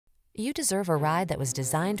You deserve a ride that was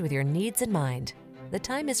designed with your needs in mind. The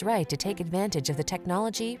time is right to take advantage of the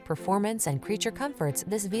technology, performance, and creature comforts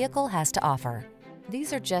this vehicle has to offer.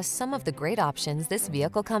 These are just some of the great options this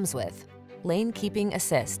vehicle comes with: lane keeping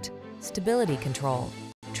assist, stability control,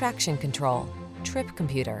 traction control, trip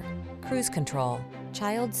computer, cruise control,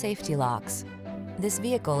 child safety locks. This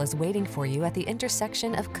vehicle is waiting for you at the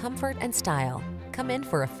intersection of comfort and style. Come in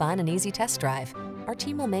for a fun and easy test drive. Our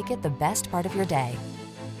team will make it the best part of your day.